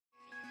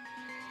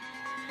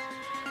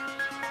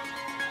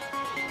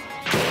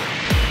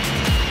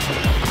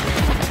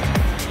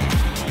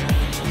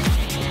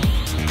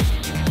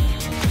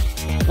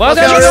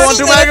Welcome everyone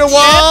to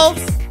MegaWalls!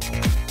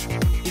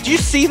 Did you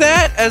see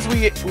that? As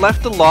we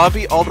left the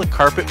lobby, all the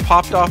carpet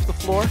popped off the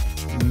floor?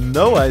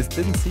 No, I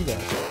didn't see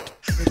that.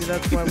 Maybe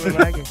that's why we're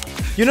lagging.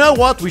 You know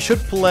what? We should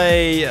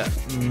play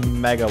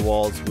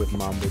MegaWalls with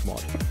Mambo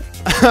mod.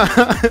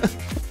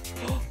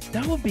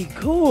 That would be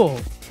cool.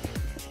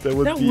 That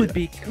would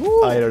be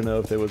cool. I don't know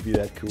if that would be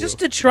that cool. Just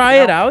to try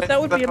it out,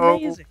 that would be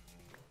amazing.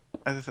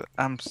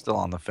 I'm still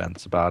on the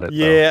fence about it.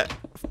 Yeah,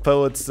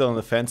 Poet's still on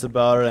the fence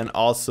about it, and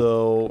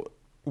also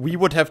we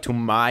would have to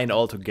mine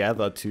all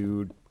together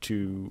to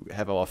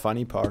have our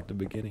funny part at the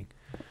beginning.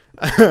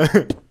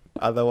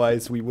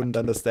 Otherwise, we wouldn't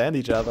understand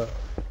each other.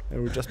 It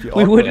would just be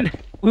awkward.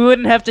 We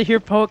wouldn't have to hear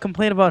Poet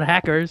complain about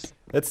hackers.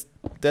 That's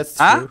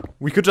true.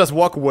 We could just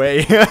walk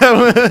away.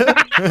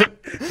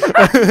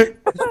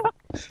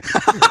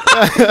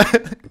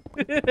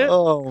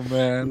 Oh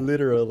man,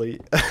 literally.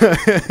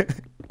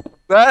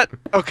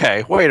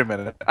 Okay, wait a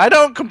minute. I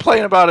don't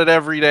complain about it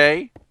every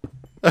day.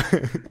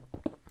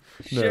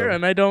 Sure,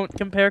 and I don't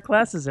compare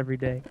classes every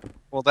day.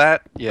 Well,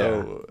 yeah.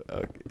 Oh,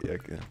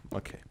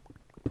 okay.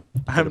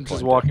 I'm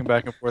just walking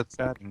back and forth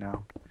chatting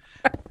now.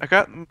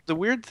 The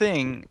weird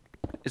thing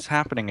is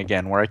happening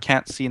again where I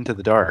can't see into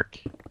the dark.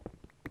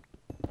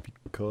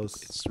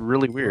 Because it's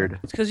really weird.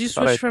 It's because you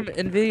switched from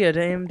NVIDIA to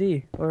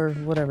AMD or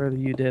whatever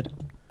you did.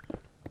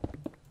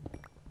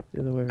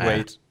 The other way around.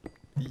 Wait.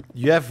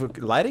 You have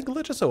lighting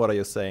glitches, or what are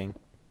you saying?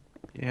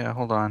 Yeah,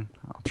 hold on.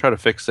 I'll try to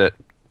fix it.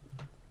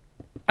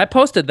 I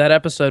posted that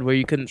episode where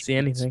you couldn't see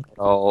anything.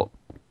 I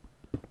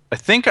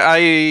think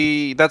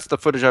that's the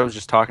footage I was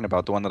just talking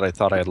about, the one that I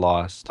thought I had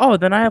lost. Oh,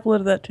 then I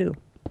uploaded that too.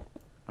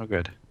 Oh,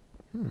 good.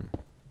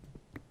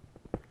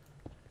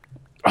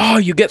 Oh,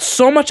 you get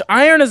so much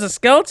iron as a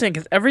skeleton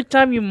because every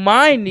time you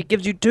mine, it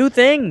gives you 2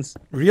 things.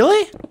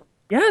 Really?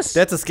 Yes.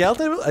 That's a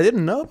skeleton? I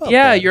didn't know about that.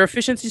 Yeah, your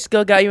efficiency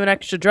skill got you an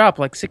extra drop,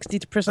 like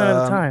 60%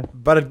 of the time.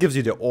 But it gives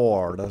you the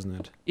ore, doesn't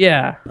it?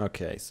 Yeah.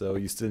 Okay, so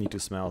you still need to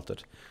smelt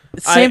it.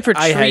 It's same for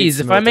trees.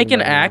 If I make an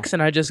smelting axe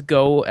and I just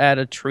go at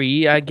a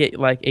tree, I get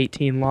like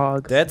 18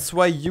 logs. That's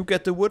why you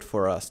get the wood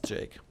for us,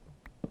 Jake.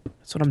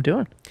 That's what I'm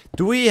doing.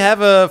 Do we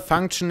have a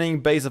functioning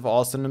base of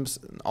awesomeness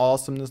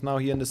now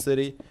here in the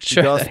city?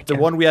 Sure. Because the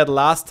one we had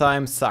last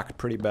time sucked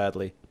pretty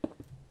badly.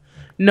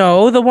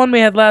 No, the one we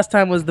had last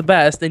time was the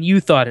best, and you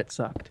thought it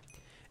sucked.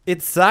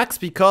 It sucks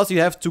because you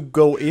have to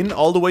go in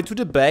all the way to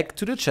the back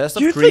to the chest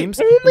of dreams,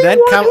 then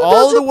come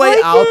all the way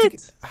out.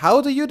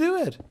 How do you do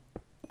it?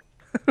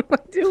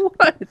 Do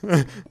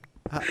what?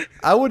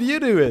 How would you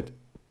do it?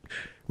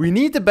 We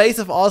need the base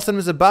of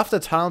awesomeness above the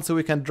tunnel so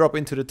we can drop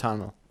into the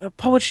tunnel.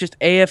 Poet's just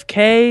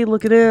AFK.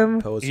 Look at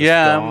him.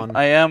 Yeah,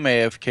 I am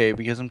AFK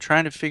because I'm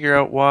trying to figure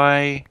out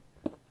why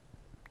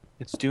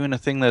it's doing a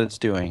thing that it's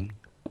doing.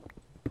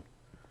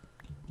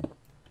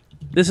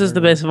 This is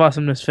the base of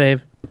awesomeness,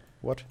 Fabe.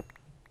 What?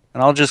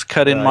 And I'll just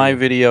cut in my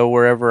video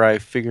wherever I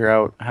figure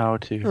out how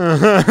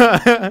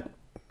to.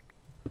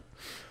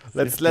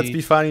 Let's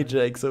be funny,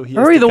 Jake. So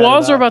hurry, the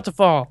walls are about to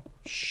fall.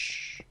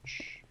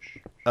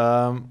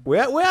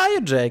 Where are you,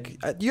 Jake?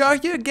 You are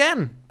here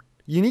again.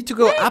 You need to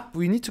go up.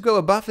 We need to go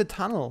above the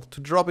tunnel to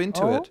drop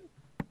into it.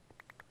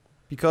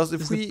 Because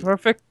if this is the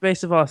perfect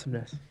base of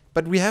awesomeness.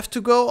 But we have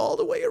to go all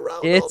the way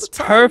around. It's all the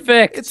time.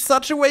 perfect. It's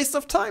such a waste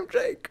of time,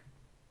 Jake.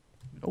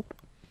 Nope.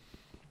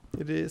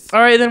 It is. All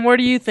right, then where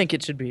do you think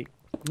it should be?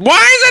 Why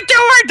is it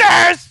doing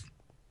this?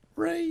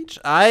 Rage.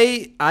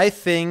 I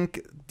think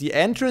the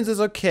entrance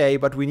is okay,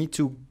 but we need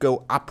to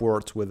go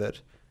upwards with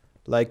it.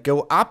 Like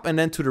go up and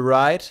then to the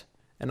right.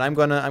 And I'm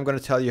gonna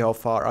tell you how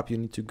far up you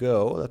need to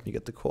go. Let me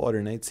get the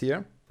coordinates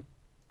here.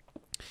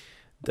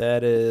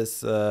 That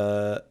is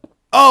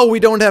oh, we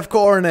don't have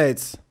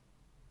coordinates.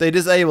 They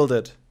disabled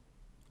it.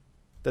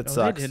 That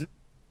sucks. They didn't.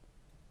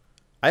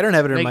 I don't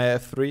have it in my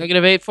F3.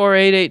 Negative 8, 4,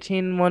 8,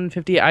 18,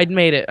 150. I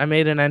made it. I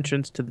made an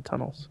entrance to the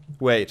tunnels.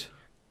 Wait.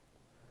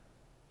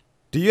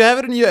 Do you have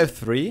it in your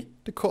F3?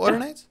 The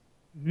coordinates?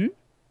 Mm-hmm.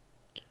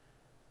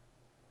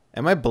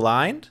 Am I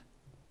blind?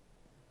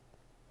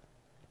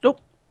 Nope.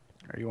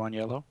 Are you on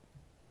yellow?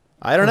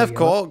 I don't have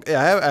core.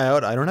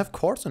 I don't have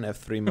cores in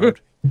F3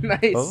 mode.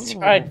 Nice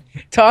try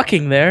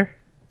talking there.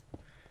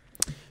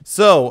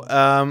 So,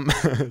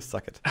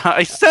 suck it.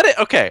 I set it.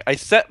 Okay, I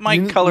set my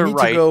color you need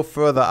right. to go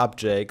further up,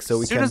 Jake, so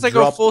we can. As soon as I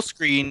go full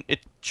screen, it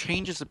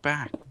changes it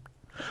back.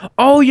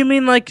 Oh, you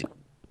mean like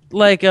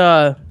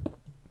the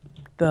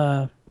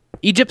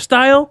Egypt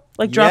style,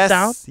 like drop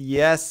down?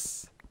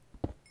 Yes.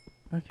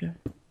 Okay.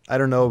 I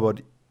don't know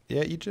about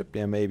Egypt.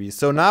 Yeah, maybe.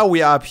 So now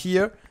we are up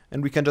here,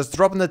 and we can just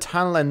drop in the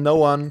tunnel, and no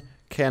one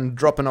can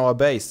drop in our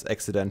base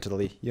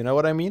accidentally. You know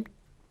what I mean?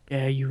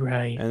 Yeah, you're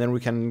right. And then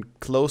we can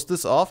close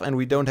this off, and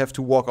we don't have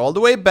to walk all the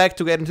way back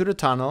to get into the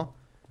tunnel.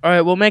 All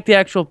right, we'll make the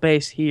actual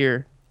base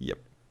here. Yep.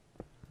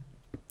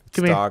 It's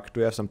Come here. dark. Do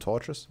we have some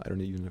torches? I don't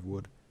even have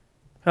wood.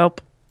 Help.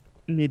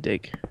 Me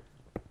dig.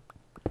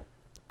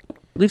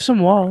 Leave some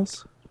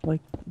walls.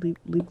 Like,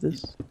 leave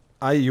this.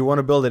 You want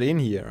to build it in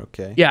here,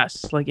 okay?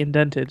 Yes, like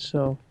indented,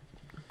 so.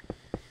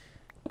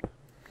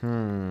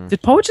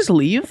 Did Poet just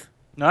leave?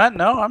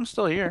 No, I'm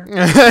still here.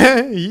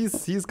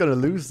 he's gonna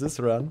lose this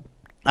run.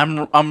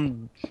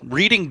 I'm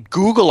reading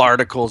Google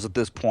articles at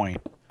this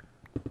point.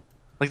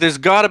 Like, there's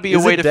got to be a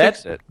way to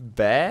fix it.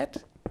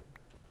 Bad?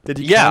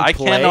 I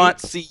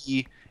cannot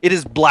see. It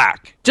is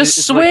black.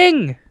 Just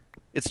swing. Like,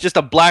 it's just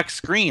a black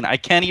screen. I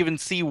can't even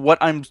see what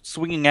I'm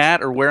swinging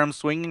at, or where I'm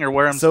swinging, or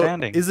where I'm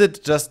standing. Is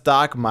it just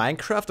dark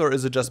Minecraft, or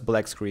is it just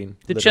black screen?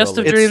 The chest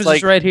of dreams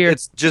is right here.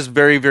 It's just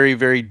very, very,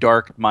 very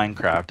dark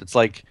Minecraft. It's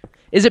like.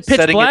 Is it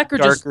pitch black or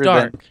just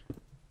dark?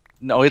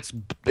 No, it's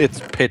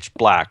pitch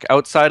black.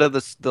 Outside of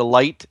the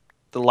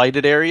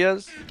lighted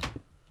areas,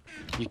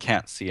 you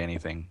can't see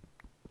anything.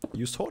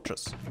 Use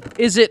torches.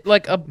 Is it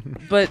like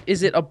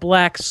is it a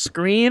black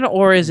screen,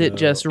 or is it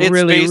just it's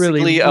really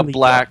basically a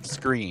black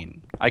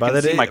screen. I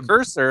can see my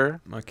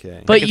cursor.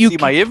 Okay. But I can see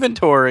my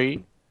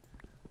inventory.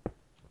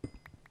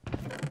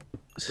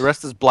 The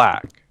rest is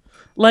black.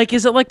 Like,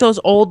 is it like those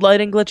old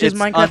lighting glitches It's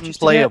Minecraft used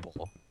to get?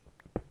 unplayable.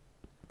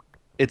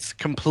 It's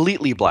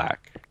completely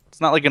black. It's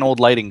not like an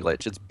old lighting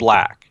glitch. It's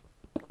black.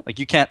 Like,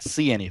 you can't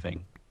see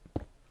anything.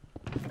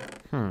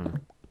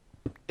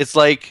 It's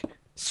like,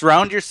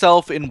 surround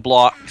yourself in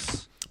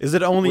blocks. Is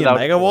it only in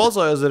MegaWalls,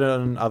 or is it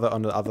on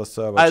the other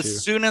server too?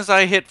 As soon as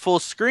I hit full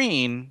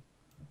screen...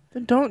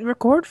 Then don't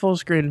record full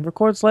screen.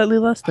 Record slightly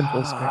less than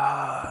full screen.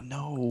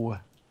 No.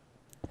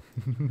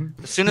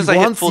 As soon as I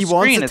hit full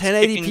screen, it's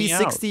kicking me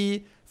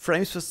 60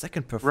 frames per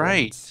second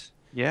performance.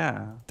 Right.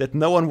 Yeah. That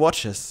no one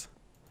watches.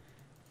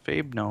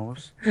 Fabe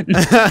knows.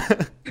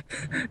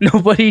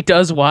 Nobody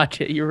does watch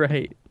it. You're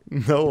right.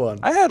 No one.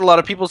 I had a lot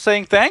of people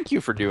saying thank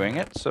you for doing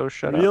it, so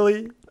shut up.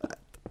 Really?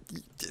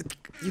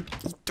 You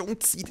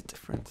don't see the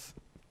difference.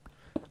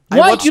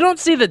 What? You don't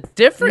see the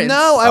difference?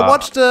 No, I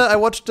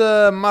watched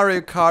a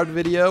Mario Kart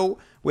video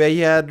where he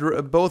had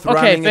both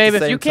running Fabe, at the same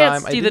time. if you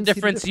can't see the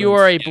difference, you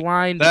are a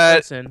blind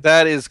person.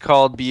 That is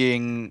called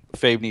being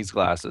Fabe needs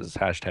glasses.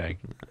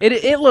 #.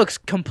 It looks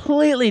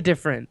completely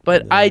different,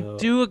 but I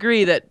do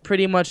agree that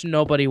pretty much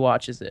nobody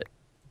watches it.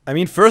 I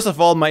mean, first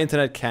of all, my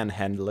internet can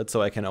handle it,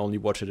 so I can only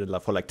watch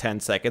it for like 10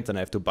 seconds and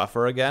I have to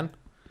buffer again.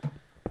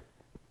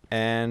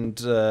 And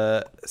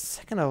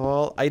second of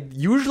all, I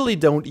usually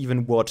don't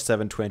even watch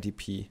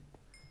 720p.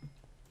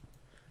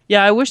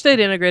 Yeah, I wish they'd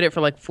integrate it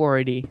for like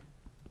 480.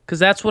 Because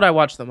that's what I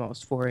watch the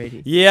most,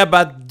 480. Yeah,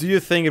 but do you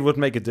think it would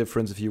make a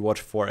difference if you watch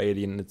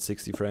 480 and it's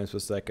 60 frames per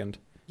second?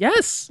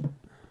 Yes.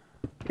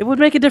 It would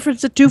make a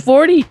difference at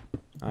 240.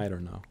 I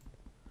don't know.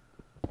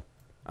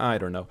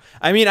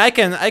 I mean, I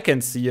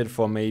can see it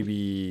for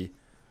maybe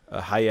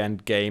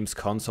high-end games,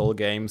 console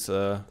games,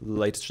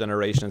 latest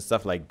generation and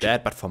stuff like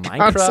that, but for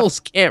Minecraft... Consoles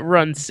can't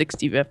run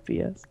 60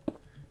 FPS.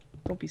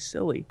 Don't be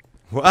silly.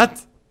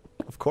 What?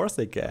 Of course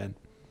they can.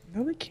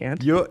 No, they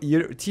can't. Your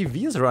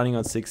TV is running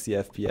on 60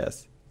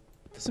 FPS.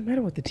 Doesn't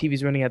matter what the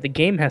TV's running at. The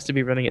game has to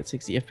be running at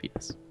 60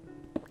 FPS.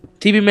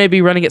 TV may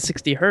be running at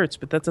 60 hertz,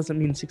 but that doesn't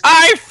mean 60.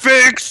 I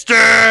fixed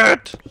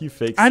it! He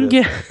fixed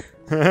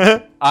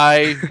it.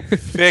 I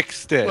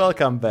fixed it.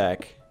 Welcome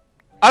back.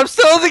 I'm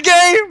still in the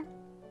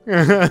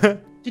game!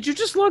 Did you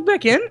just log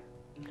back in?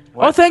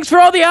 What? Oh, thanks for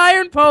all the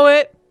iron,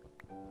 poet!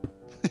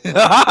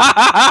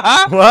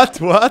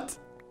 What?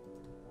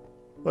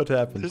 What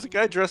happened? There's a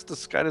guy dressed as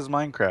Sky as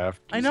Minecraft.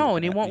 I know,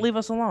 and he won't leave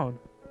us alone.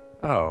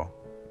 Oh.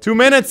 2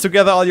 minutes to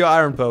gather all your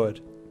iron, poet.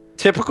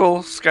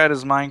 Typical Sky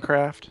as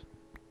Minecraft.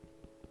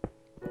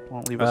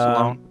 Won't leave us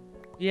alone.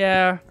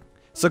 Yeah.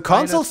 So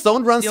consoles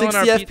don't run 60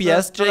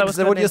 FPS, Jake? Is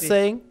that what you're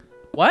saying?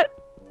 What?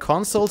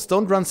 Consoles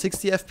don't run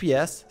 60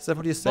 FPS? Is that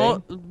what you're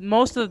saying?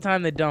 Most of the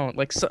time they don't.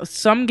 Like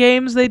some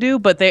games they do,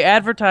 but they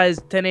advertise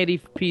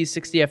 1080p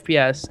 60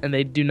 FPS, and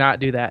they do not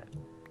do that.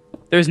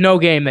 There's no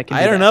game that can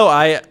do that. I don't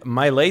know.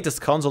 My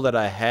latest console that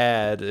I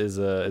had is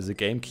a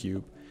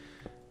GameCube.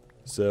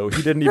 So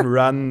he didn't even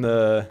run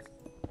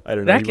I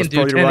don't know. That can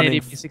do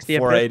 1080p 60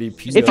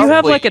 FPS. If you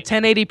have like a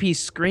 1080p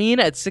screen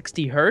at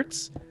 60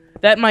 hertz,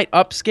 that might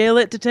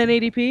upscale it to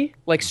 1080p,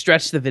 like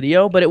stretch the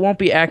video, but it won't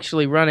be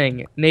actually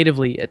running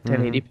natively at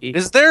 1080p.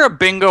 Is there a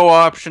bingo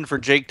option for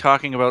Jake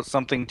talking about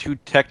something too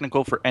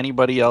technical for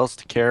anybody else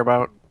to care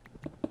about?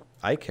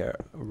 I care.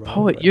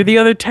 Poet, you're the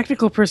other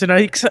technical person.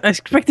 I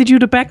expected you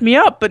to back me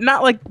up, but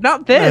not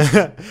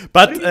this.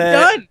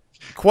 But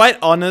quite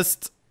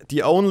honest,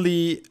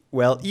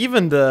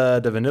 even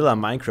the vanilla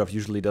Minecraft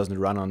usually doesn't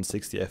run on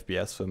 60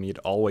 FPS for me. It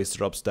always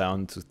drops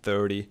down to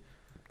 30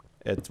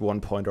 at one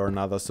point or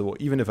another. So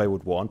even if I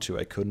would want to,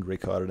 I couldn't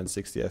record it in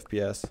 60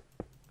 FPS.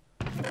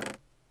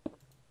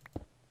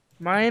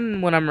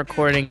 Mine, when I'm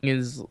recording,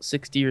 is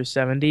 60 or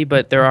 70,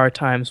 but there are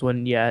times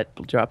when, it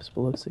drops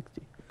below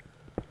 60.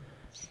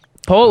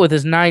 Poet with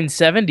his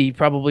 970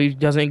 probably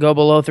doesn't go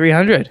below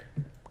 300.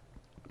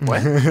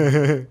 What?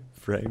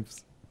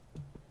 Frames.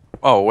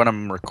 Oh, when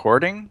I'm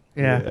recording?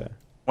 Yeah.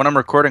 When I'm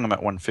recording, I'm at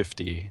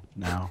 150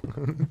 now.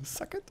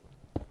 Suck it.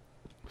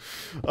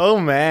 Oh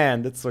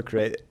man, that's so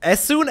great.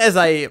 As soon as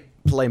I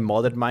play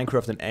modded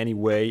Minecraft in any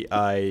way,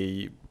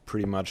 I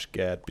pretty much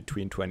get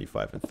between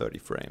 25 and 30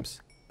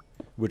 frames.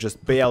 Which is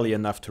barely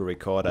enough to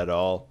record at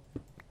all.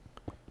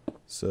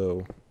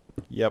 So,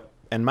 yep.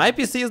 And my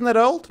PC isn't that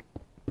old.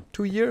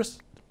 2 years.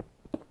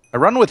 I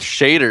run with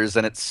shaders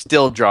and it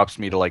still drops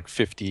me to like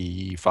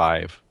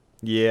 55.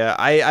 Yeah,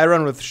 I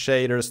run with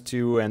shaders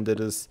too, and it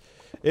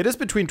is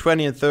between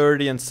 20 and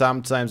 30, and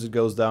sometimes it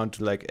goes down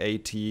to like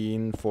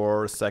 18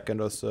 for a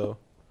second or so.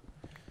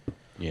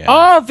 Yeah.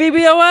 Oh,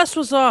 VBOS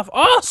was off.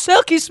 Oh,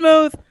 silky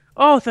smooth.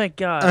 Oh, thank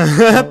God.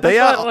 They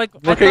are like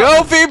Okay.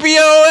 Oh,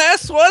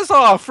 VBOS was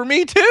off for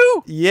me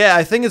too. Yeah,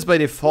 I think it's by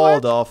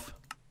default off.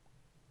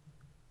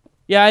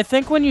 Yeah, I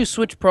think when you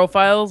switch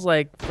profiles,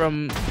 like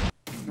from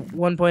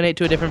 1.8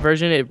 to a different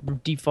version,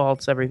 it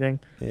defaults everything.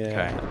 Yeah.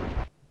 Okay.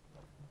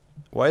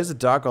 Why is it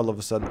dark all of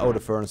a sudden? Oh, the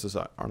furnaces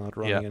are not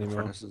running The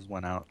anymore. furnaces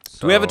went out.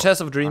 So Do we have a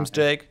chest of dreams,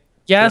 Jake?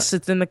 Yes,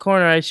 it's in the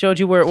corner. I showed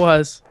you where it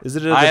was. Is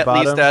it at I the at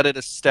bottom? least added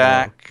a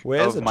stack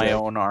Where is of it, my Jake?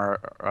 own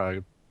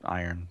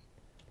iron.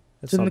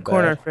 It's in the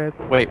corner,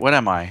 Fabe. Wait, what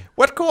am I?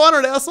 What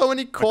corner? There are so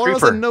many corners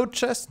creeper. and no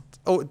chest.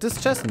 Oh,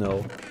 this chest?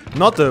 No.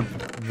 Not the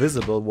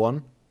visible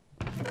one.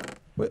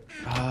 Wait.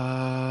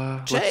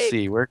 Let's Jake.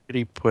 see. Where could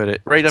he put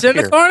it? Right It's up in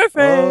here. the corner,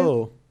 Fabe.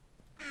 Oh.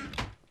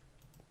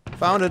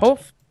 Found it.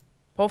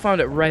 Paul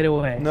found it right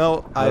away.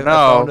 No, I no.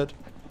 found it.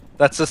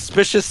 That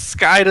suspicious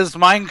Skyda's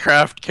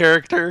Minecraft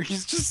character.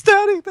 He's just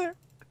standing there.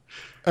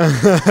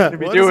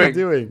 What he is doing? he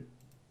doing?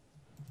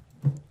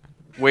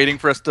 Waiting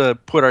for us to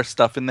put our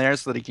stuff in there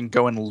so that he can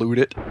go and loot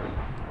it.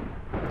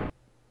 I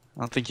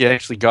don't think he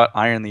actually got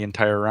iron the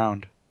entire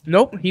round.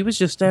 Nope, he was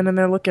just standing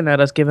there looking at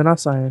us, giving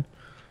us iron.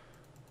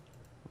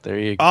 There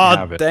you Oh,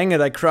 have it. dang it.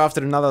 I crafted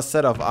another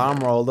set of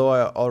armor, although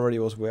I already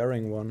was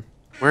wearing one.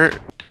 Where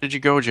did you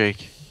go,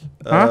 Jake?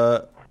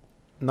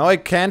 Now I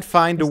can't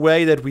find the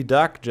way that we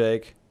dug,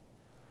 Jake.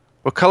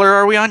 What color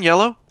are we on?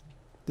 Yellow?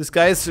 This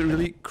guy is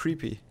really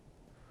creepy.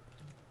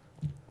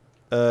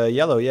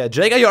 Yellow, yeah.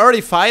 Jake, are you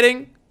already fighting?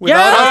 Yes!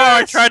 Without us? Oh,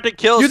 I tried to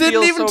kill You Steel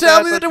didn't even so tell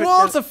bad me I that the couldn't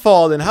walls get- have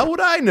fallen. How would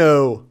I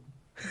know?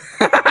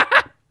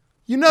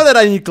 You know that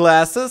I need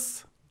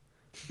glasses.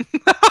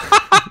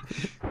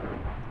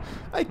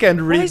 I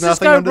can't read Why is nothing this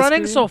guy on the running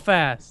screen. so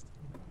fast?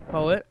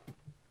 Poet.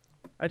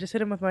 I just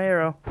hit him with my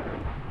arrow.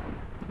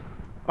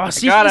 Oh,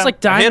 see if got it was him.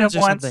 like I hit diamonds him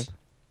or once. something.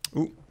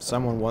 Ooh,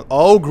 someone won.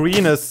 Oh,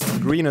 green is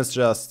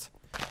just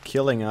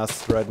killing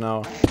us right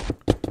now.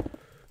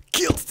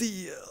 Kill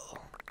steal.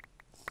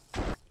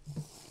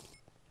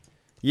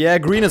 Yeah,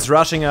 green is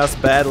rushing us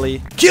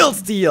badly. Kill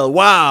steal.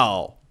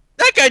 Wow.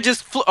 That guy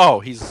just flew. Oh,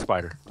 he's a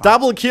spider.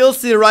 Double kill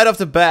steal right off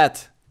the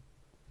bat.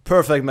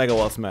 Perfect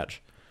MegaWalls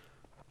match.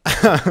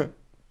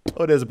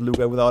 Oh, there's a blue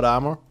guy without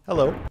armor.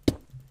 Hello.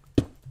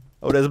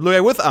 Oh, there's a blue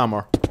guy with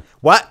armor.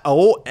 What?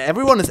 Oh,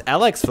 everyone is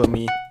Alex for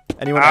me.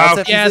 Anyone else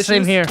have Yeah, these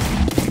same issues?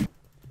 here.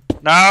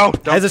 No,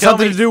 don't Has it kill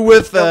something me. to do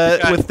with Kill the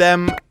guy.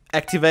 them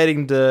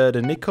activating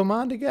the Nick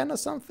command again or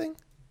something?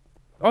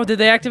 Oh, did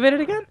they activate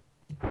it again?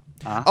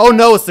 Oh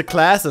no, it's the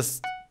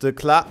classes. The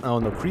oh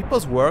no,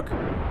 creepers work.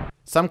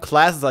 Some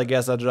classes I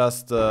guess are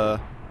just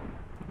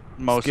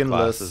Most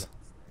skinless. classes.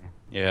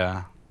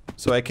 Yeah.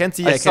 So I can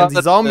see I saw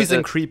that zombies the-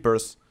 and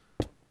creepers.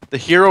 The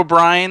Hero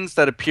Brians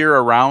that appear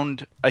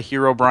around a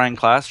Hero Brian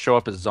class show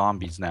up as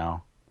zombies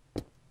now.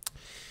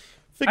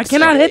 I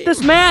cannot hit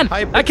this man!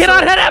 I Hypixel.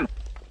 cannot hit him!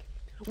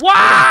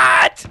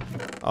 What?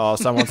 Oh,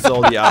 someone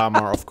stole the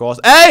armor, of course.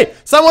 Hey!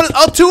 Someone is.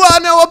 Oh, 2 are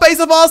now our base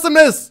of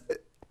awesomeness!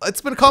 It's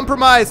been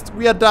compromised.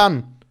 We are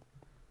done.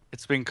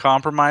 It's been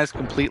compromised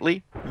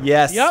completely.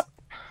 Yes. Yep.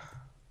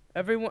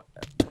 Everyone.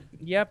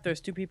 Yep,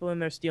 there's 2 people in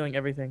there stealing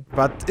everything.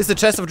 But is the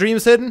chest of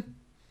dreams hidden?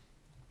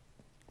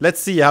 Let's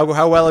see how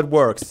well it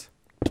works.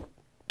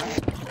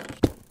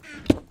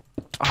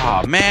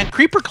 Oh man,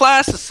 Creeper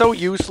class is so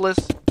useless.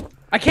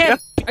 I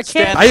can't. I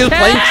can't. Are you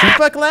playing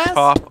Creeper class?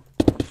 Top.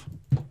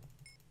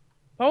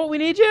 Oh, we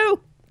need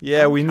you.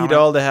 Yeah, we need coming.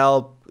 all the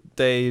help.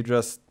 They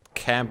just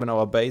camp in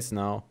our base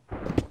now.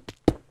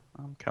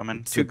 I'm coming.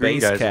 It's 2 a green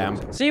base guys.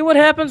 camp. See what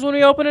happens when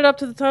we open it up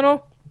to the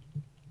tunnel?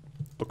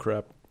 Oh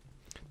crap.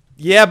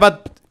 Yeah,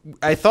 but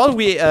I thought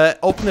we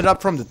opened it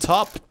up from the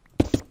top.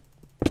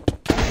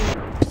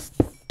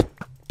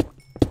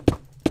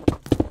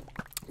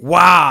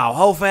 Wow,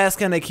 how fast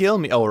can they kill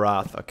me? Oh,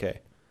 Wrath, okay.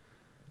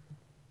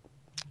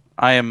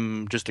 I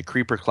am just a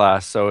Creeper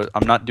class, so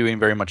I'm not doing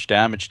very much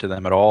damage to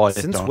them at all.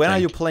 Since when are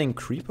you playing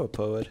Creeper,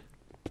 Poet?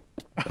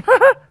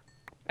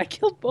 I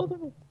killed both of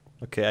them.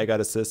 Okay, I got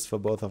assists for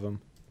both of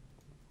them.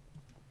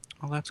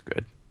 Oh, that's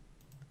good.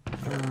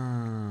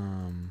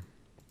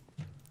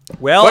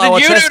 Well, What our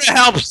did you do chest- to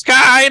help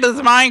Sky?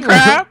 Does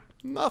Minecraft?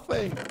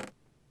 Nothing.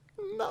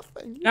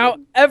 Nothing. Now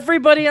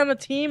everybody on the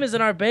team is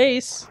in our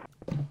base.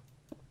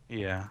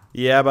 Yeah.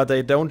 Yeah, but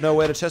they don't know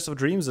where the chest of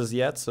dreams is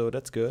yet, so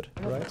that's good,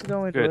 right? Let's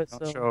go into Good. it.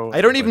 Don't So. show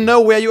I don't even everybody.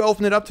 know where you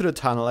open it up to the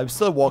tunnel. I'm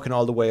still walking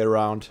all the way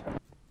around.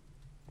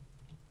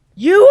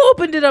 You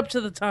opened it up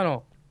to the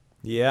tunnel.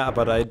 Yeah,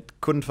 but I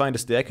couldn't find the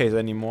staircase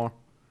anymore.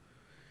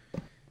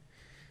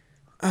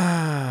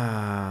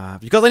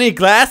 Because I need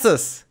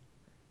glasses.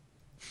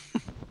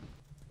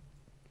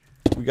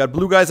 We got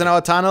blue guys in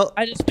our tunnel.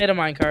 I just made a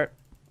minecart.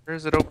 Where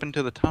is it open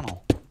to the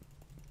tunnel?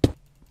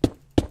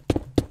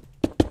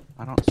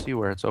 I don't see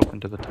where it's open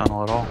to the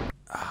tunnel at all.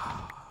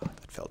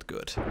 That felt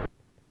good.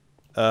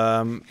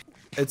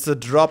 It's a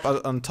drop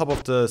on top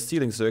of the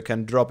ceiling, so you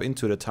can drop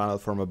into the tunnel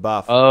from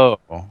above. Oh,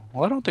 well,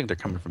 I don't think they're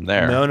coming from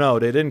there. No,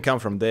 they didn't come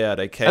from there.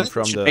 They came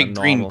from the make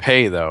normal. green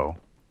pay though.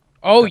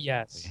 Oh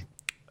yes.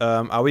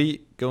 Are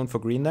we going for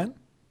green then?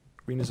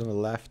 Green is on the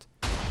left.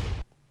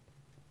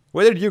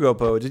 Where did you go,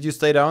 Po? Did you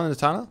stay down in the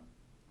tunnel?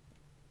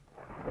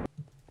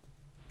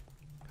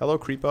 Hello,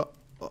 creeper.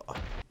 Oh.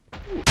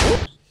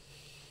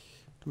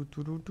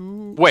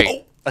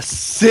 Wait,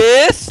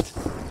 assist?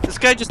 This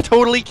guy just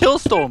totally kill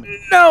stole me.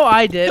 No,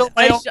 I did.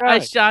 I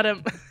shot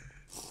him.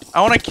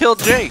 I want to kill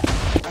Jake.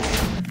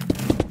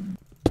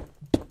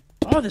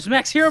 Oh, this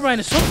Max Herobrine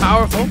is so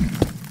powerful.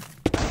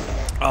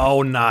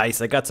 Oh,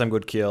 nice. I got some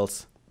good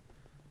kills.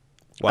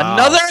 Wow.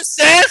 Another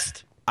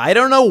assist? I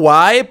don't know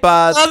why,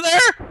 but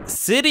Another?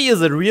 City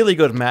is a really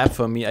good map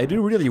for me. I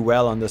do really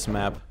well on this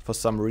map for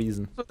some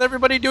reason. With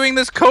everybody doing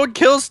this code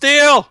kill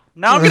steal.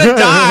 Now I'm gonna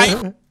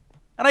die.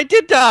 And I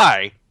did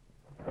die.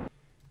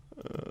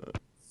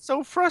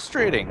 So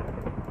frustrating.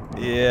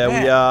 Yeah,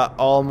 Man. we are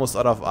almost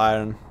out of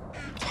iron.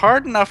 It's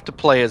hard enough to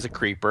play as a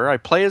creeper. I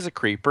play as a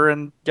creeper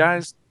and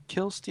guys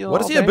kill steal.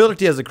 What is the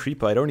ability as a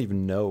creeper? I don't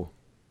even know.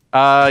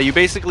 You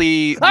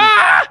basically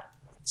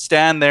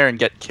stand there and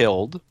get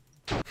killed.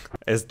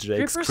 As Jake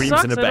Creeper screams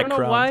sucks. in the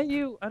background.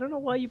 I don't know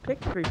why you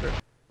picked Creeper.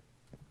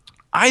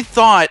 I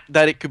thought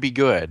that it could be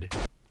good.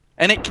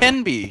 And it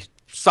can be,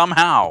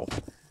 somehow.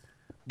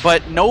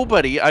 But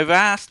nobody, I've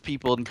asked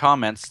people in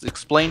comments,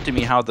 explain to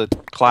me how the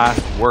class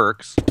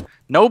works.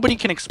 Nobody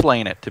can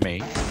explain it to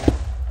me.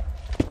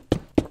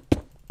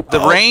 The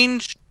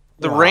range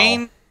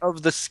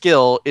of the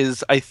skill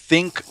is, I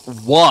think,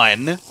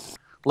 1.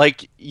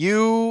 Like,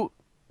 you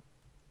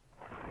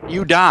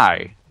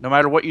die no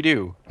matter what you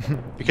do.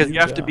 Because you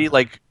have to be,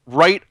 like,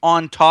 right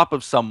on top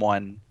of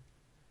someone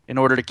in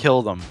order to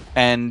kill them.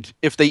 And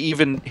if they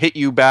even hit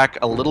you back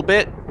a little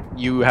bit,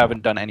 you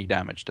haven't done any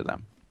damage to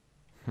them.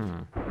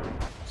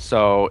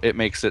 So it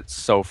makes it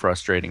so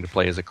frustrating to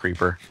play as a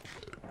creeper.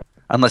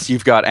 Unless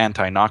you've got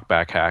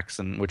anti-knockback hacks,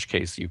 in which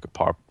case you could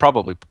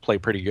probably play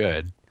pretty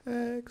good.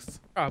 X.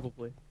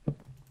 Probably.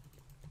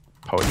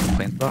 Poet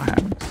complains about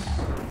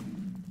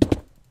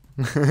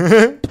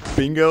hacks.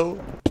 Bingo.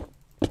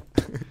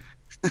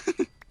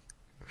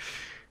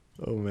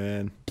 Oh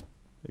man.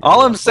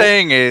 All I'm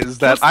saying is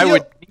that I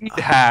would need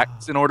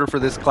hacks in order for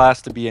this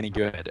class to be any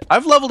good.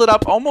 I've leveled it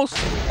up almost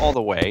all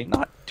the way.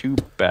 Not too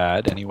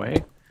bad,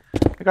 anyway.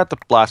 I got the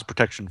Blast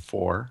Protection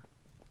 4.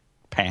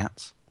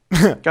 Pants.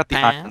 Got the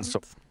Iron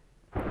Sword.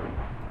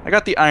 I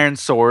got the Iron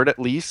Sword, at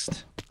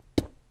least.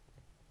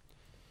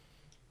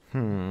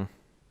 Gotta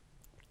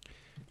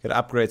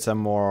upgrade some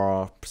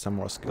more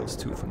skills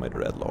too for my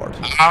Dreadlord.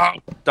 Ah,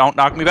 don't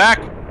knock me back!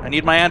 I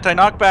need my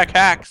anti-knockback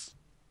hacks.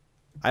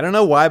 I don't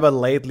know why, but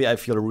lately I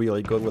feel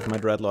really good with my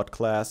Dreadlord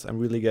class. I'm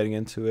really getting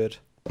into it.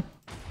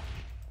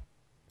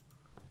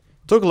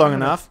 Took long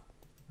enough.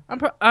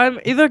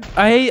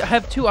 I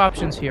have 2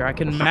 options here. I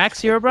can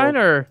max Herobrine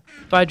or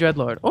buy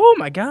Dreadlord. Oh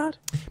my god.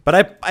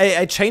 But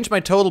I changed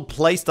my total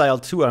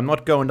playstyle too. I'm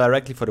not going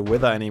directly for the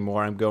Wither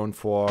anymore. I'm going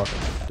for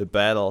the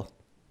battle.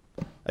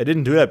 I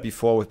didn't do that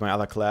before with my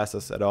other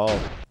classes at all.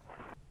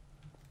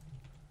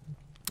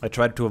 I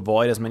tried to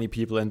avoid as many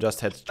people and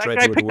just head straight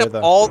to the picked Wither.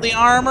 up all the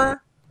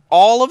armor?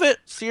 All of it?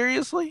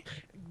 Seriously?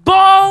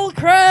 Bull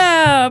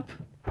crap!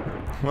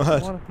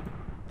 What?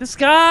 This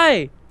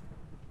guy!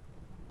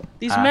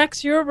 These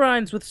max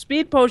Herobrines with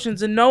speed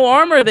potions and no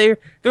armor, they're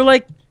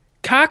like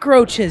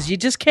cockroaches. You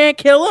just can't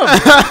kill them.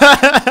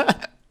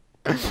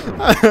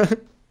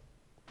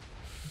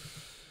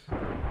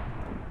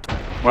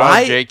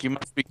 Wow, Jake, you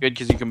must be good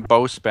because you can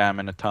bow spam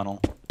in a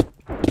tunnel.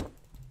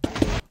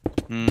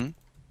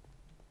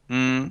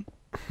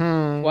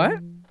 What?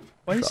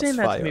 Why are you saying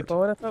that to me,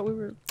 Poet? I thought we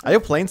were... Are you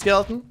playing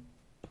Skeleton?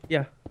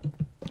 Yeah.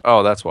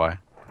 Oh, that's why.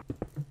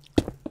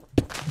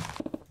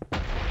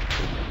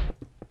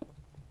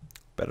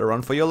 Better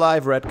run for your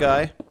life, red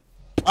guy.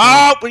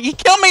 Oh, but you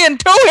killed me in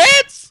 2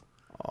 hits!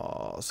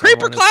 Oh,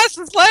 Creeper class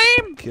is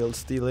lame! Kill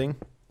stealing.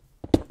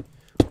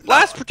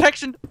 Blast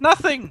protection,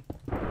 nothing!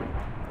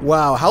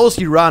 Wow, how is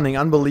he running?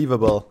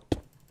 Unbelievable.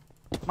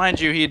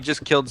 Mind you, he had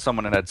just killed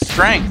someone and had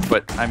strength,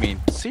 but, I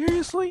mean,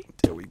 seriously?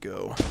 There we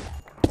go.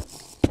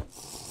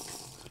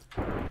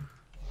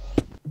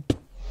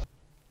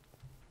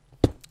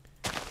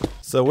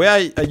 So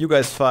where are you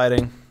guys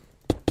fighting?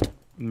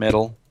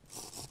 Middle.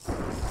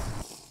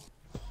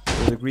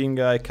 There's a green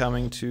guy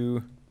coming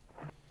to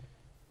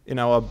in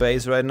our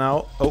base right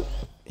now. Oh,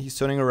 he's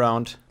turning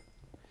around.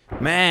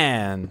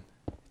 Man,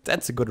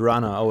 that's a good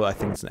runner. Oh, I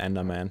think it's an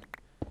Enderman.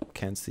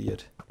 Can't see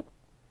it.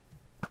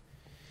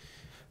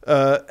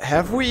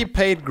 Have we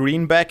paid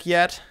green back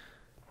yet?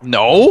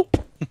 No!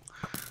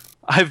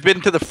 I've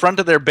been to the front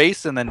of their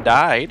base and then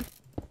died.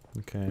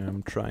 Okay,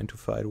 I'm trying to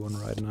fight one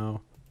right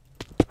now.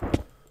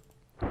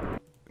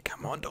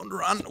 Come on, don't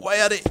run. Why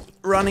are they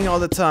running all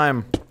the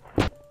time?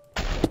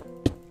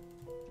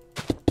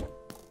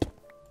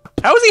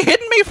 How is he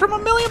hitting me from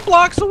 1,000,000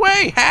 blocks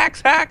away?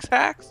 Hacks, hacks,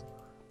 hacks.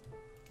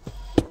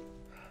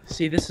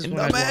 See, this is when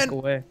I walk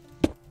away.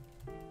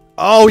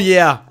 Oh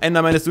yeah,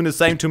 Enderman is doing the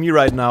same to me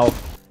right now.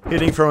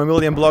 Hitting from a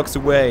million blocks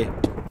away.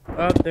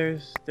 Oh,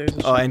 there's a Oh, and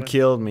shotgun.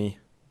 killed me.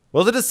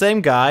 Was it the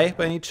same guy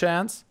by any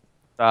chance?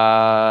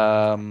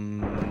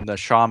 The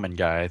shaman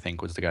guy, I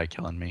think, was the guy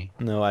killing me.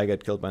 No, I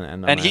got killed by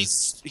an Enderman. And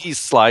he's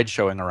slide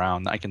showing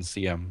around. I can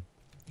see him.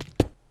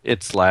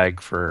 It's lag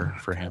for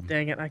him.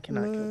 Dang it, I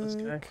cannot kill this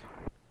guy.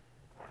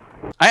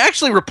 I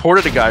actually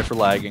reported a guy for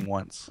lagging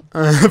once.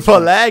 For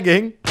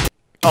lagging?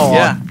 Oh,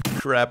 Yeah.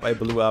 crap, I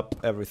blew up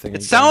everything. It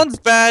again. sounds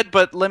bad,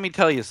 but let me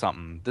tell you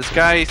something. This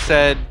guy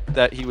said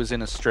that he was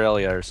in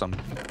Australia or something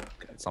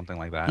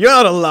like that. You're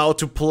not allowed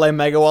to play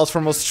MegaWalls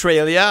from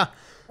Australia.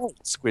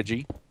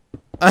 Squidgy.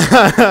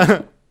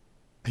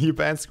 You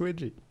banned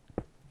Squidgy.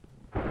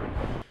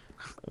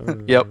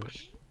 Yep.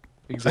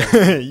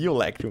 Exactly. You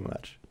lag too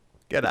much.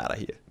 Get out of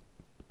here.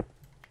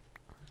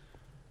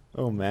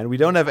 Oh man, we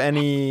don't have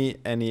any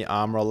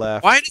armor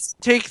left. Why does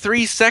it take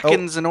 3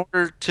 seconds in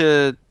order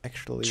to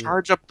Actually,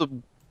 charge up the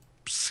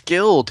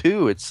skill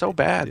too? It's so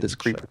bad, this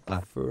didn't creeper check the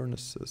class.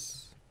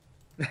 furnaces.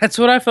 That's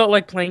what I felt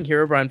like playing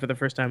Herobrine for the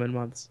first time in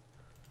months.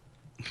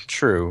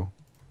 True.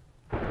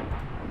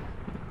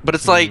 But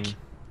it's like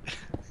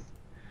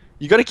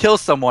you go to kill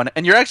someone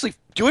and you're actually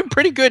doing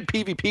pretty good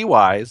PvP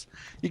wise.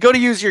 You go to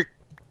use your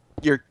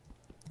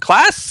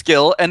class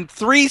skill and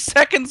 3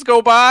 seconds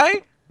go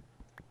by.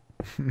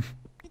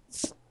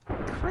 It's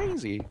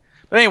crazy.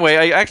 But anyway,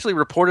 I actually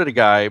reported a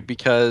guy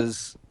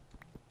because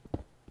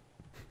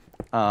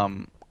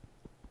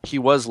he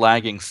was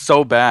lagging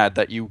so bad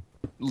that you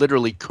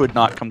literally could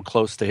not come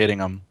close to hitting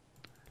him.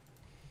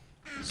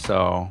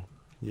 So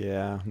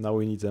Yeah, now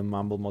we need a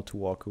mumble mod to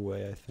walk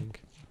away, I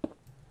think.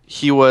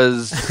 he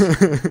was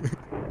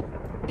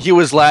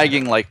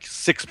lagging like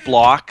 6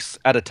 blocks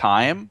at a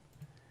time,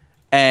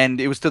 and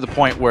it was to the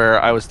point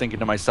where I was thinking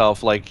to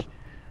myself, like,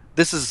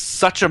 this is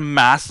such a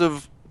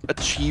massive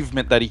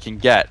achievement that he can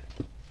get.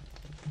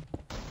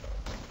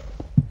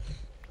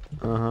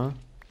 Uh-huh.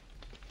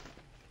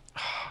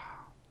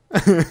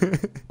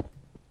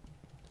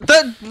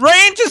 The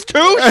range is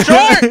too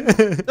short.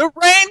 The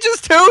range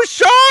is too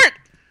short.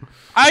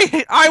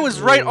 I was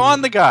right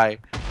on the guy.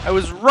 I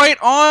was right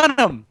on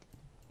him.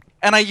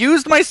 And I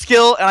used my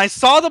skill, and I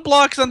saw the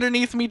blocks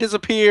underneath me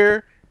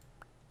disappear.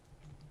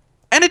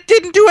 And it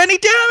didn't do any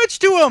damage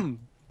to him.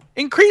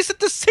 Increase it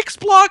to 6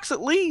 blocks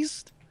at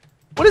least.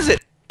 What is it?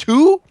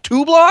 2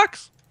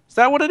 blocks? Is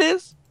that what it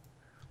is?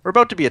 We're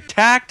about to be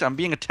attacked. I'm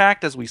being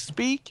attacked as we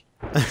speak.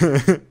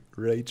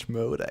 Rage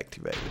mode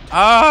activated.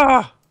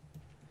 Ah!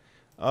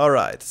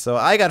 Alright, so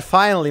I got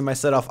finally my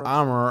set of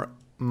armor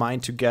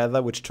mined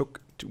together, which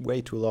took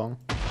way too long.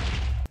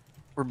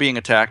 We're being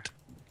attacked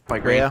by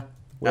green.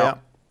 Where? No.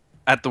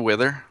 At the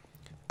wither.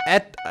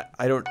 I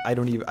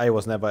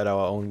was never at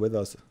our own with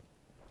us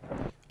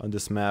on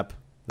this map.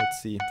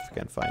 Let's see if we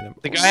can find him.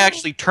 The guy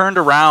actually turned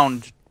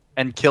around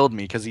and killed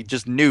me because he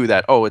just knew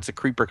that, oh, it's a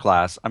creeper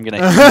class. I'm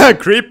gonna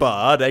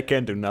Creeper, they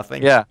can't do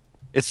nothing. Yeah.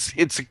 It's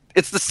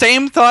the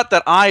same thought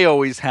that I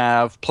always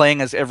have playing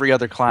as every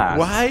other class.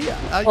 Why?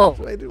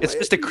 It's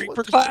just a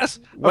creeper class?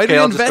 Why Okay, do you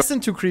I'll just invest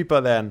into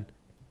creeper then?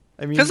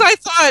 I mean, Because I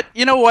thought,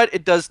 you know what,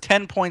 it does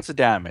 10 points of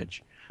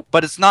damage.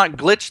 But it's not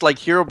glitched like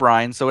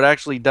Herobrine, so it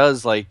actually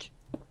does like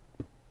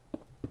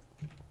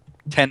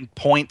 10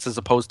 points as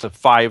opposed to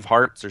 5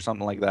 hearts or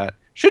something like that.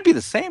 Should be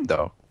the same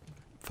though.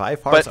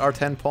 5 hearts but- are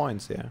 10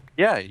 points, yeah.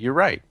 Yeah, you're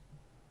right.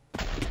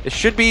 It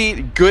should be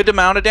a good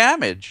amount of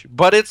damage,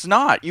 but it's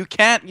not. You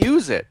can't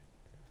use it.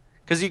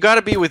 Because you got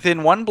to be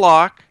within 1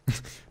 block.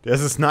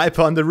 There's a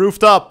sniper on the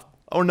rooftop.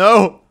 Oh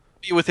no.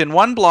 Be within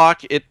 1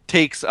 block, it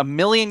takes a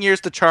million years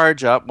to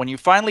charge up. When you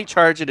finally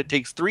charge it, it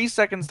takes 3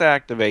 seconds to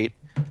activate.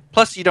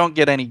 Plus, you don't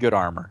get any good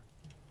armor.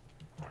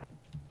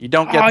 You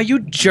don't get. Oh, you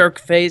jerk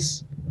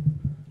face.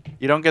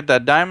 You don't get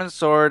that diamond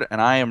sword,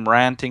 and I am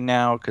ranting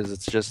now because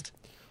it's just.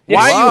 Yes,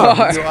 Why you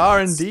are. You are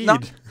indeed.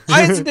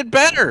 Why isn't it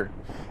better?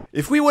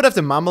 If we would have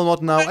the mumble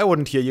mod now, I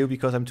wouldn't hear you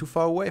because I'm too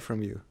far away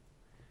from you.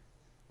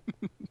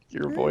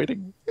 You're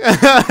avoiding.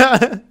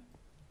 But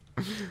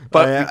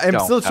But I'm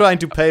still trying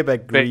to pay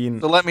back green.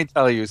 So let me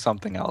tell you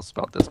something else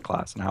about this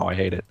class and how I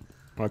hate it.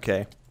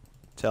 Okay.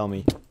 Tell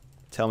me.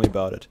 Tell me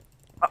about it.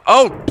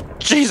 Oh,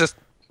 Jesus!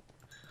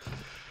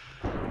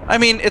 I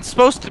mean, it's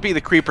supposed to be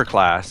the creeper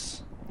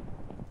class.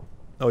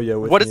 Oh, yeah,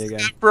 with What me is again.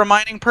 it for a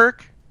mining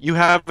perk? You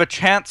have a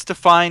chance to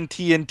find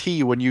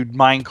TNT when you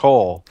mine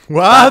coal.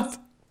 What?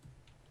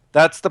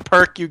 That's the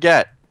perk you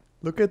get.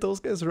 Look at those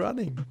guys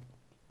running.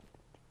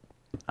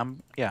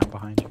 I'm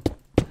behind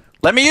you.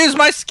 Let me use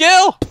my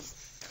skill!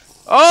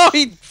 Oh,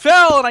 he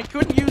fell and I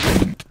couldn't use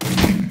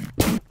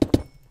it.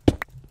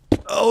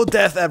 Oh,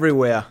 death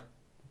everywhere.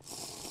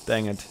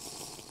 Dang it.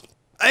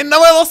 I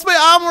know I lost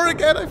my armor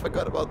again. I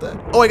forgot about that.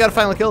 Oh, I got a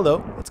final kill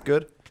though. That's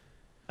good.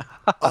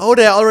 Oh,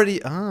 they're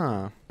already...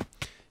 Ah.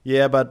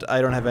 Yeah, but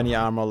I don't have any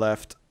armor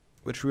left.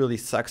 Which really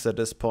sucks at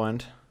this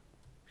point.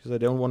 Because I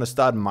don't want to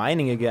start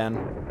mining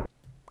again.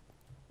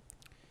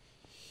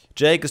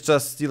 Jake is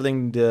just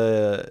stealing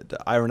the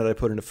iron that I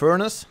put in the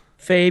furnace.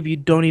 Fabe, you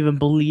don't even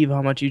believe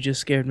how much you just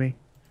scared me.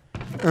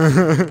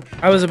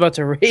 I was about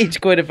to rage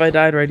quit if I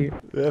died right here.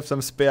 We have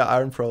some spare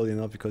iron, probably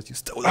not, because you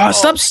stole it. Oh,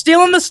 stop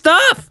stealing the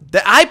stuff!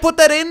 I put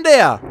that in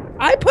there!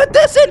 I put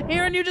this in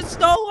here and you just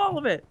stole all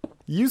of it.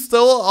 You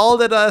stole all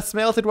that I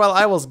smelted while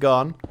I was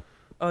gone.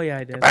 Oh yeah,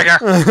 I did.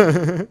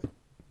 Beggar!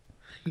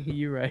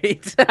 You're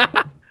right.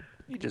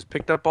 You just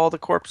picked up all the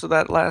corpse of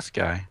that last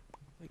guy.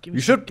 You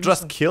should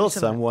just kill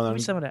someone. Give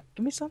me some of that.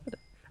 Give me some of that.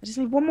 I just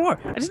need one more.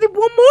 I just need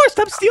one more.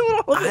 Stop stealing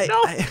all of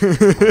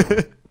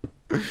it.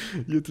 No.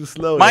 You're too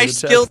slow. My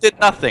skill did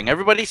nothing.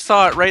 Everybody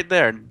saw it right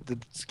there. The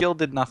skill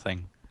did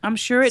nothing. I'm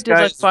sure it did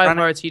like 5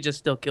 hearts. He just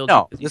still killed you.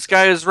 No, this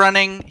guy is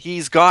running.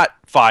 He's got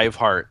 5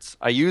 hearts.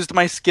 I used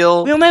my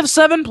skill. We only have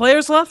 7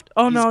 players left?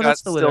 Oh, He's no, got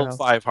that's the still Wither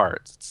 5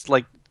 hearts. It's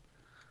like...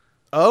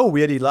 Oh,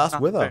 we had the last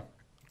Not Wither. fair.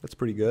 That's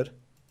pretty good.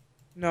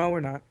 No, we're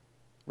not.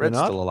 Red's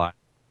not? still alive.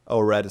 Oh,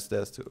 red is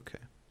there too. Okay.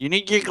 You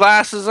need your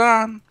glasses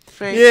on.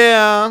 Fabe.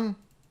 Yeah.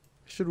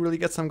 Should really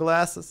get some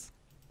glasses.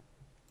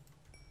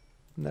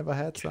 Never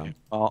had some.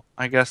 Well,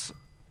 I guess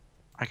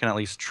I can at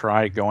least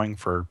try going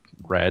for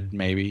red,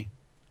 maybe.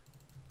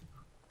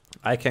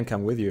 I can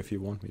come with you if you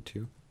want me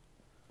to.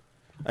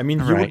 I mean,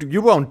 Right.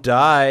 you won't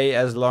die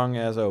as long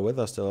as our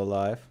Wither's still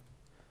alive.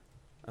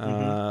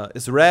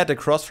 Is red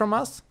across from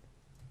us?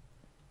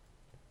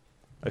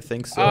 I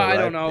think so. I right?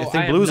 don't know. I I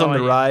think have blue's no on the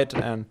idea.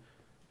 right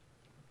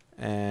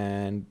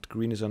and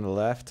green is on the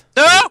left.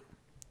 No!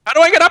 How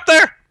do I get up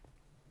there?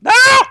 No!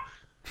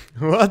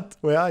 What?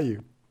 Where are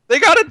you? They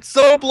got it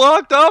so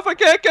blocked off I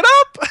can't get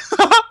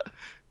up!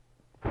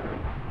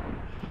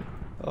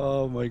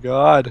 Oh my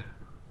god.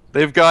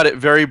 They've got it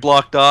very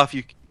blocked off.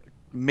 You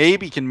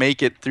maybe can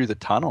make it through the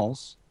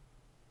tunnels.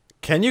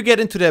 Can you get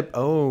into the...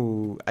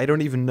 Oh, I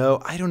don't even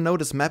know. I don't know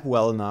this map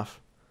well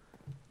enough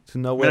to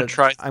know where...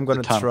 I'm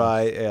gonna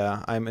try.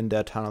 Yeah, I'm in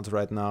their tunnels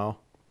right now.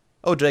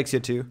 Oh, Jake's here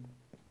too.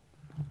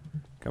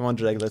 Come on,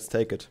 Jake, let's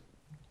take it.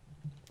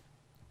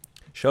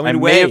 Show me I the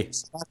may have way.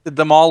 distracted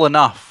them all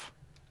enough.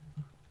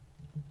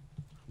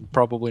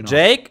 Probably not.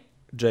 Jake?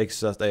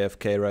 Jake's just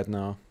AFK right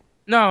now.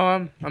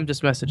 No, I'm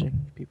just messaging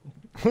people.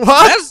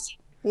 What? Yes!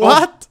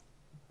 What?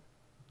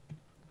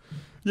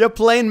 You're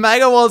playing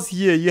MegaWalls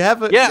here. You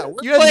have a... Yeah, we're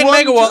you had playing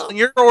one MegaWalls job. and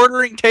you're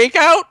ordering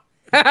takeout?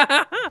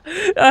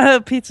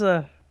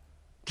 Pizza.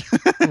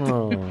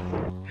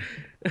 Oh.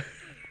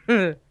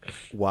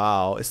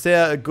 Wow. Is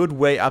there a good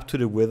way up to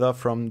the Wither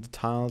from the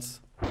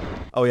tunnels?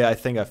 Oh yeah, I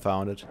think I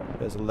found it.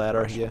 There's a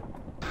ladder here.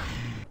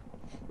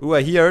 Ooh,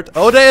 I hear it.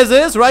 Oh, there it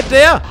is, right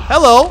there.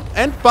 Hello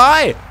and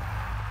bye.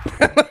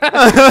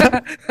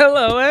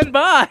 Hello and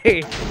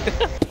bye.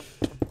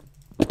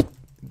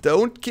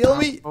 Don't kill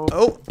me.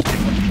 Oh.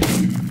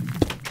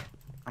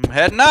 I'm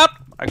heading up.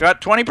 I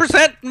got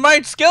 20% in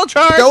my skill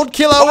chart. Don't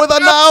kill our Wither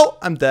now.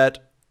 I'm dead.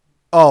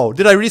 Oh,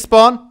 did I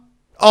respawn?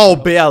 Oh,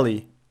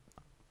 barely.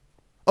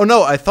 Oh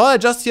no, I thought I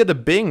just heard a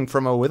bing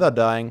from a Wither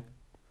dying.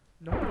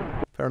 No.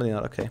 Apparently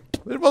not. Okay.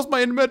 It was my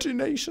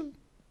imagination.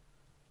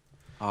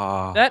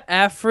 That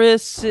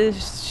Afris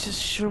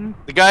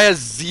The guy has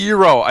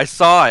 0. I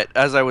saw it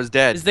as I was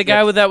dead. is the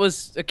guy that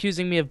was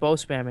accusing me of bow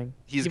spamming.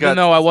 He's Even got-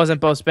 though I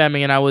wasn't bow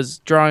spamming and I was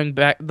drawing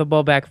back the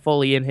bow back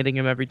fully and hitting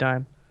him every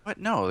time. What?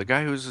 No, the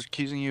guy who was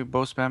accusing you of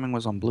bow spamming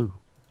was on blue.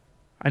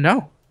 I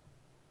know.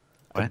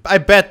 I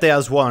bet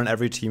there's one on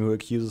every team who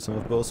accuses him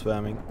of bow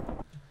spamming.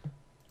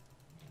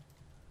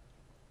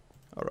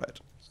 Alright.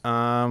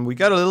 We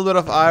got a little bit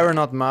of iron,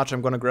 not much.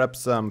 I'm gonna grab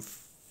some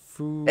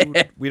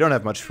food. We don't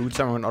have much food.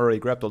 Someone already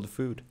grabbed all the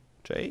food.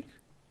 Jake?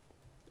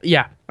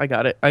 Yeah, I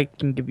got it. I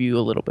can give you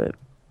a little bit.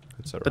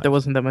 It's alright. But there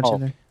wasn't that much in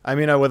there. I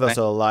mean, our Wither's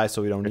still alive,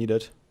 so we don't need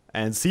it.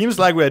 And it seems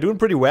like we're doing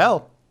pretty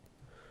well.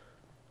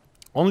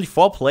 Only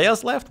 4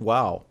 players left?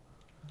 Wow.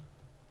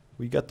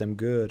 We got them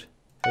good.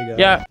 Hey guys.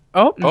 Yeah.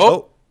 Oh.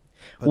 Oh.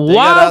 But they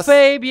got Wow, us.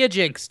 Fabe, you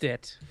jinxed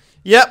it.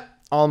 Yep.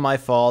 All my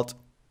fault.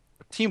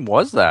 What team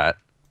was that?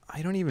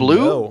 I don't even Blue?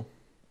 know.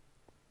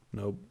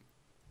 Nope.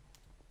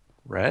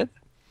 Red?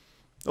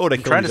 Oh, they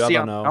I'm killed trying each to see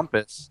other on the now.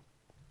 compass.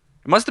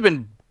 It must have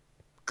been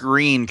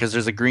green because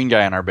there's a green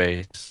guy on our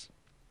base.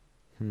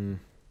 Hmm.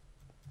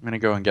 I'm gonna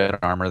go and get an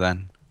armor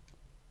then.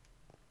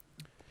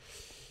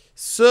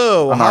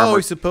 So, how are we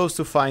Unarmored. supposed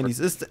to find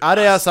these? Are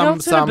there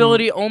Skeleton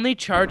ability only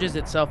charges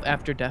itself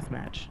after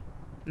deathmatch.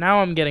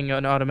 Now I'm getting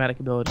an automatic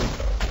ability.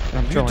 And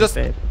I'm You trolling just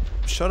Fabe.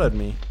 shot at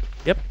me.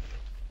 Yep. You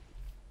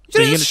What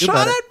are you just gonna do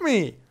shot about at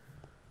me.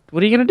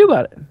 What are you gonna do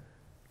about it?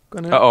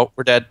 Gonna Uh-oh,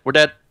 we're dead. We're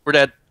dead. We're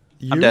dead.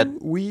 you, I'm dead.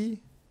 We.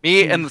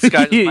 Me and the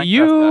sky.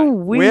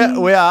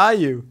 Where are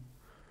you?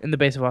 In the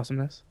base of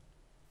awesomeness.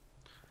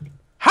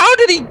 How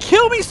did he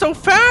kill me so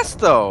fast,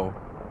 though?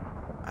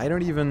 I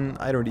don't even.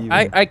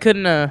 I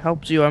couldn't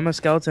help you. I'm a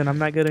skeleton. I'm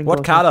not good in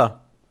What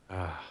close-up.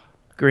 color?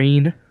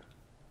 Green.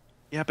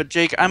 Yeah, but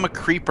Jake, I'm a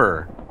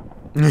creeper.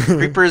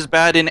 Creeper is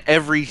bad in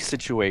every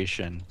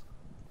situation.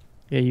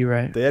 Yeah, you're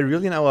right. They're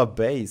really in our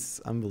base.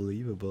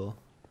 Unbelievable.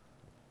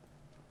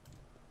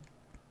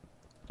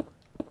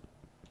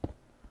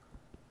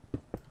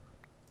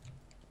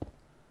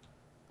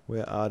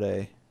 Where are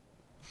they?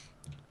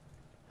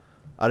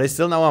 Are they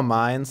still in our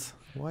mines?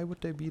 Why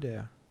would they be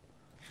there?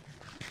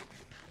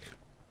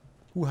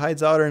 Who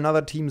hides out in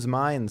another team's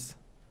mines?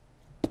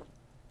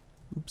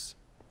 Oops.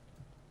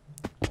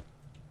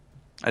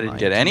 I didn't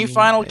get any 19,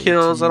 final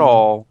kills at 18.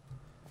 all.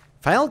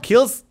 Final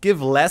kills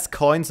give less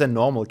coins than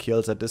normal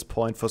kills at this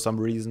point for some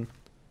reason.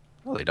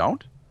 No, they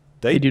don't.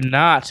 They do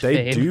not.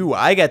 They Fabe. do.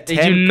 I get 10.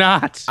 They do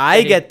not.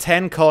 I Fabe. get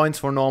 10 coins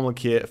for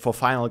for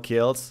final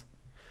kills.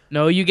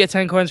 No, you get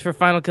 10 coins for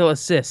final kill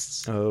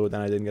assists. Oh, then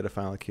I didn't get a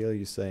final kill,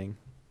 you saying?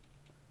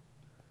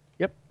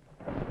 Yep.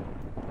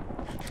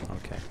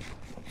 Okay.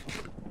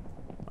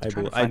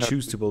 Trying to I find out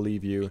choose to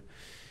believe you.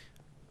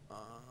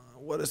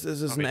 What is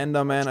this? Is an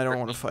Enderman? I don't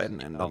want to fight an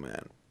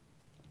Enderman.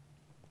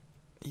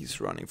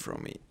 He's running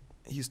from me.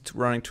 He's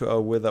running to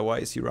our wither. Why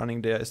is he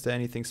running there? Is there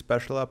anything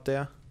special up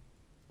there?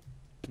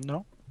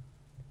 No.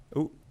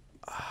 Oh.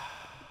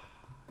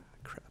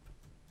 Crap.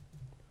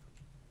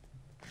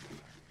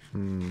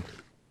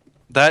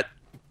 That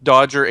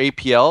Dodger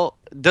APL,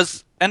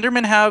 does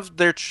Enderman have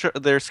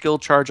their skill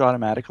charge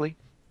automatically?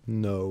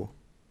 No.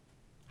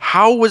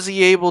 How was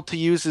he able to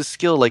use his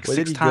skill like Where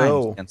 6 did he times?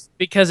 go?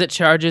 Because it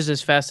charges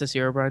as fast as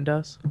Herobrine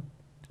does.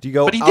 Do you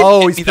go? But he didn't Oh,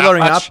 hit he's me that pillaring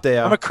much. up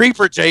there. I'm a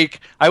creeper,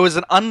 Jake. I was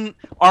an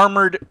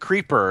unarmored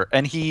creeper,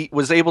 and he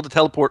was able to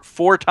teleport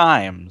 4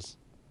 times.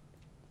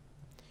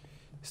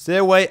 Is there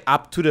a way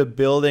up to the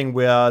building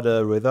where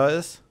the river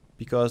is?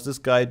 Because this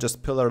guy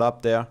just pillared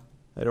up there.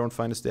 I don't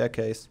find a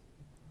staircase.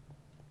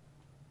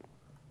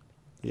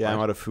 Yeah,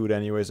 I'm out of food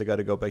anyways. I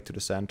gotta go back to the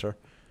center.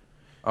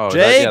 Oh,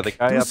 Jake, yeah, the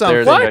guy do up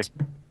there. something. What?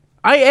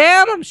 I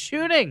am. I'm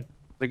shooting.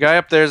 The guy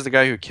up there is the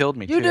guy who killed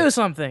me. You too. do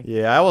something.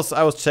 Yeah, I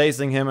was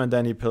chasing him and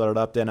then he pillared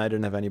up there and I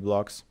didn't have any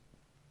blocks.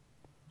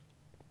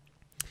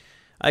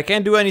 I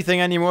can't do anything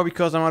anymore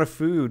because I'm out of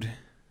food.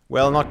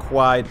 Well, not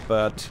quite,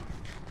 but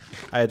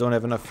I don't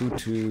have enough food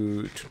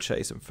to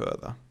chase him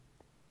further.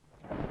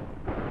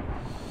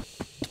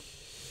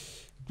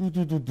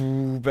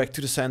 Back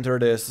to the center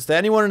it is. Is there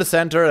anyone in the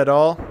center at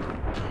all?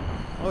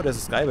 Oh,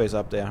 there's a skybase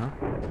up there, huh?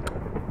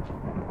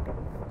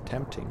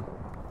 Tempting.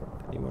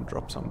 Anyone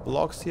drop some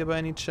blocks here by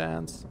any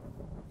chance?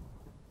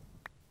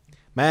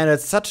 Man,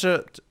 it's such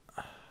a...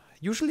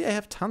 Usually I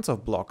have tons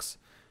of blocks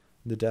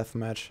in the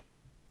deathmatch.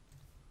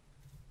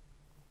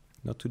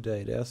 Not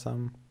today. There's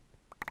some...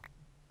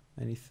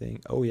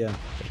 Anything. Oh yeah,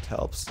 that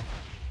helps.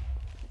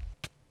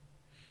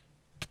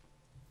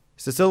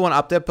 Is there still one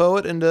up there,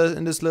 Poet, in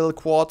this little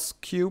quartz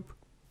cube?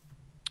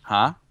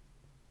 Huh?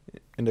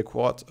 In the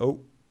quartz... Oh.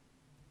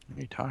 What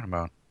are you talking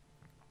about?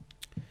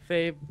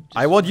 Fabe.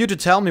 I want you to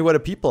tell me where the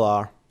people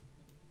are.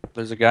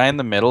 There's a guy in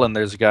the middle, and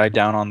there's a guy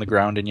down on the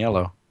ground in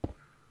yellow.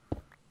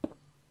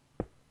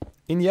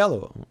 In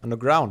yellow, on the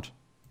ground.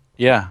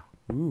 Yeah.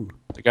 Ooh.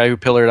 The guy who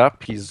pillared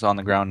up, he's on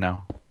the ground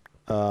now.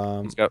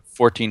 He's got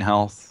 14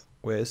 health.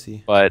 Where is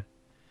he? But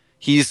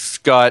he's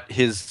got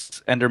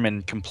his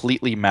Enderman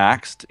completely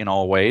maxed in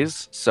all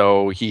ways.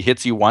 So he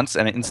hits you once,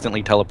 and it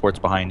instantly teleports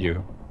behind you.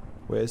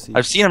 Where is he?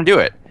 I've seen him do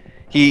it.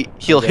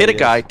 He'll There hit a he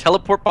guy, is.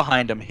 teleport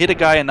behind him, hit a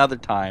guy another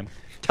time,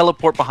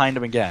 teleport behind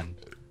him again.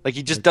 Like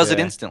he just does it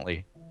Okay.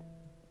 instantly.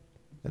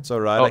 That's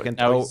alright, Oh, I can...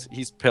 now Oh,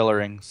 he's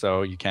pillaring,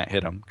 so you can't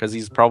hit him because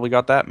he's probably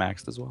got that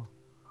maxed as well.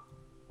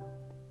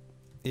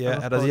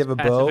 yeah, does he have a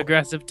Passive bow?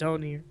 aggressive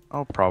tone here.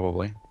 Oh,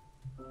 probably.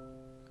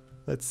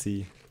 Let's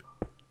see.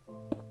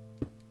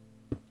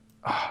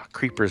 Oh,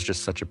 Creeper is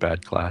just such a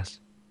bad class.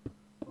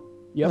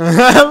 Yep.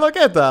 Look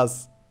at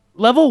us!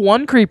 Level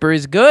 1 creeper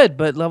is good,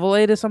 but level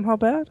 8 is somehow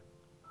bad.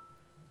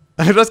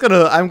 I'm just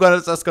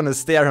gonna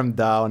stare him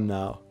down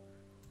now.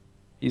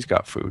 He's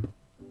got food.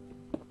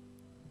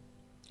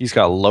 He's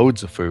got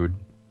loads of food.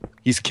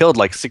 He's killed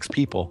like 6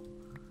 people.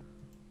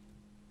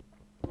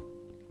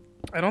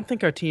 I don't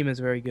think our team is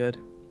very good.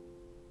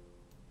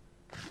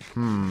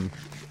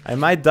 I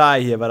might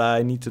die here, but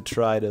I need to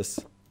try this.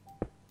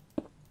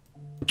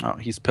 Oh,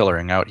 he's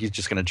pillaring out. He's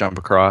just gonna jump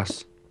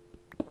across.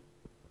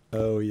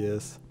 Oh,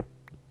 yes.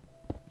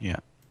 Yeah.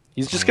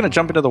 He's just gonna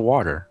jump into the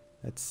water.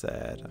 That's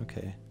sad.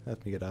 Okay,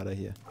 let me get out of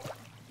here.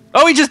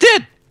 Oh, he just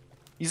did!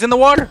 He's in the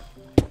water.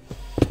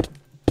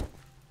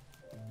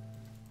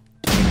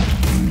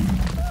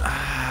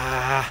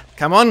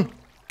 Come on!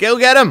 Go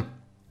get him!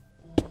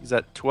 He's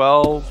at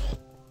 12.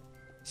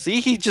 See,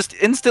 he just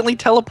instantly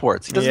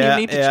teleports. He doesn't even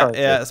need to charge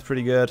yeah, it. it's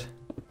pretty good.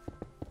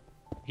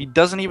 He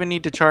doesn't even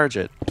need to charge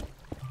it.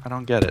 I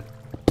don't get it.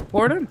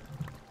 Port him?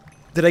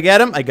 Did I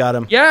get him? I got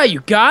him. Yeah,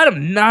 you got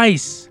him.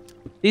 Nice.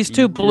 These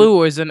two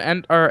blue is are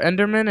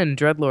Enderman and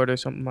Dreadlord or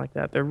something like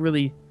that. They're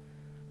really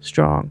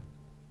strong.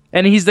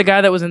 And he's the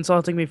guy that was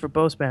insulting me for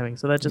bow spamming,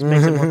 so that just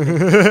makes it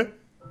more.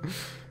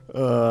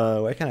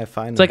 Where can I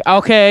find It's him?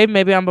 like, okay,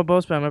 maybe I'm a bow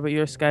spammer, but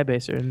you're a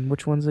skybaser, and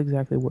which one's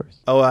exactly worse?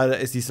 Oh,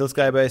 is he still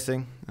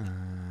skybasing?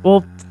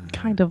 Well,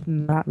 kind of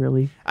not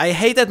really. I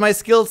hate that my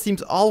skill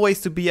seems always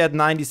to be at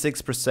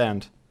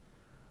 96%.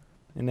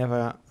 I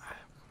never...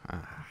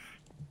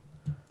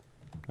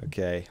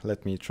 Okay,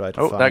 let me try to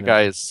Oh, find that him.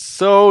 guy is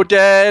so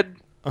dead.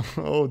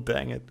 Oh,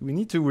 dang it. We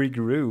need to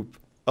regroup.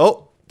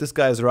 Oh, this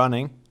guy is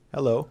running.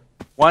 Hello.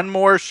 One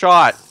more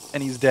shot,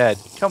 and he's dead.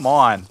 Come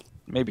on.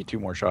 Maybe 2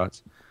 more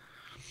shots.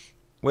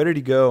 Where did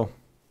he go?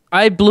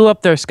 I blew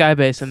up their sky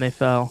base and they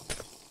fell.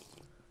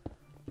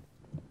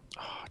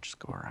 Oh, just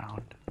go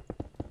around.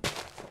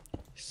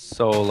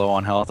 So low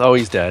on health. Oh,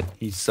 he's dead.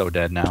 He's so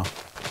dead now.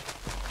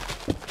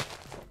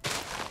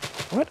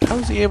 What? How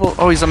is he able?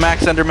 Oh, he's a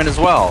max Enderman as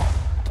well.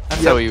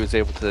 That's how he was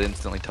able to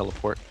instantly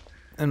teleport.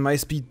 And my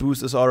speed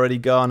boost is already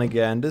gone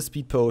again. This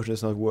speed potion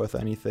is not worth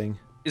anything.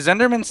 Is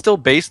Enderman still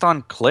based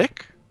on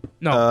click?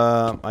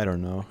 No. I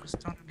don't know. I just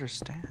don't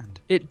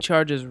understand. It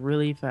charges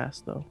really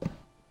fast though.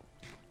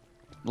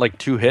 Like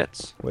 2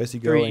 hits? Where's he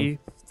going?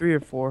 3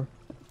 or 4.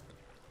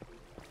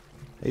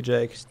 Hey,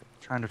 Jake.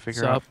 Trying to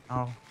figure Sup?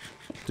 out. Oh.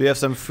 Do you have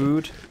some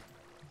food?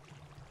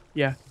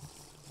 Yeah.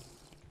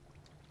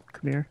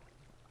 Come here.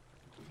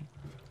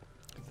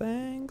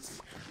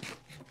 Thanks.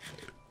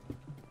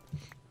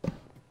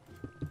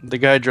 The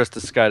guy dressed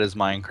disguised as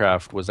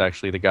Minecraft was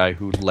actually the guy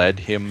who led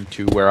him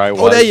to where I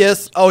was. Oh, there he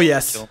is. Oh,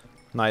 yes.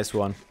 Nice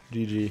one.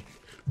 GG.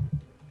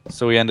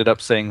 So he ended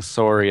up saying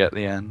sorry at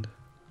the end.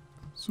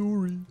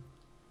 Sorry.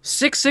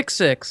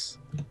 666.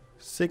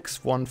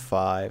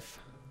 615.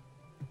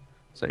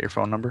 Is that your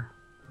phone number?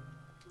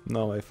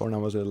 No, my phone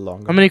number was a little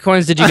longer. How many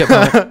coins did you get,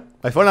 Poet?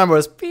 My phone number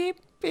is beep,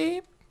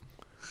 beep.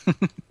 How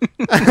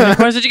many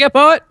coins did you get,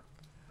 Poet?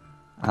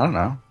 I don't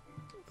know.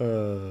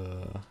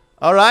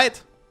 All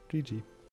right. GG.